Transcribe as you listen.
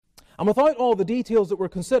And without all the details that we're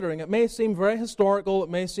considering, it may seem very historical, it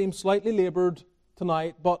may seem slightly labored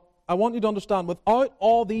tonight, but I want you to understand, without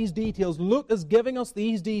all these details, Luke is giving us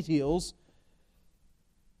these details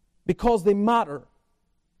because they matter.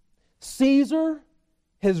 Caesar,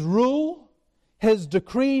 his rule, his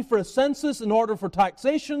decree for a census in order for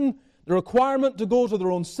taxation, the requirement to go to their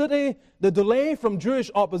own city, the delay from Jewish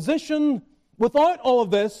opposition. Without all of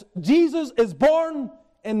this, Jesus is born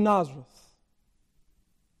in Nazareth.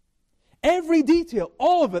 Every detail,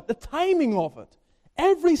 all of it, the timing of it,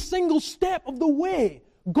 every single step of the way,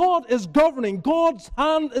 God is governing. God's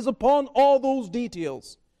hand is upon all those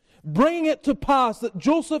details, bringing it to pass that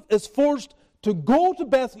Joseph is forced to go to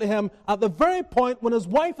Bethlehem at the very point when his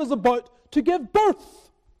wife is about to give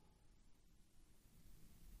birth.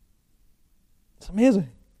 It's amazing.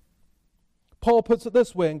 Paul puts it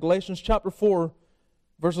this way in Galatians chapter 4,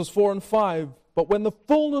 verses 4 and 5. But when the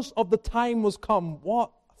fullness of the time was come,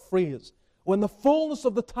 what a phrase. When the fullness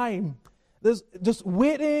of the time, there's just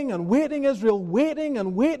waiting and waiting, Israel, waiting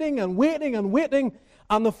and waiting and waiting and waiting,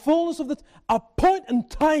 and the fullness of a point in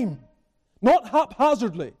time, not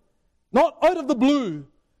haphazardly, not out of the blue,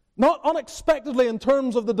 not unexpectedly in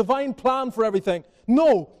terms of the divine plan for everything.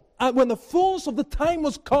 No, and when the fullness of the time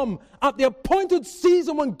was come, at the appointed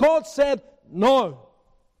season when God said, no,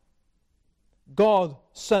 God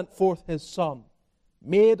sent forth His Son,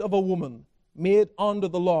 made of a woman, made under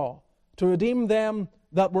the law, to redeem them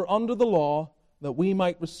that were under the law, that we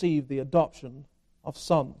might receive the adoption of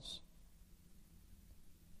sons.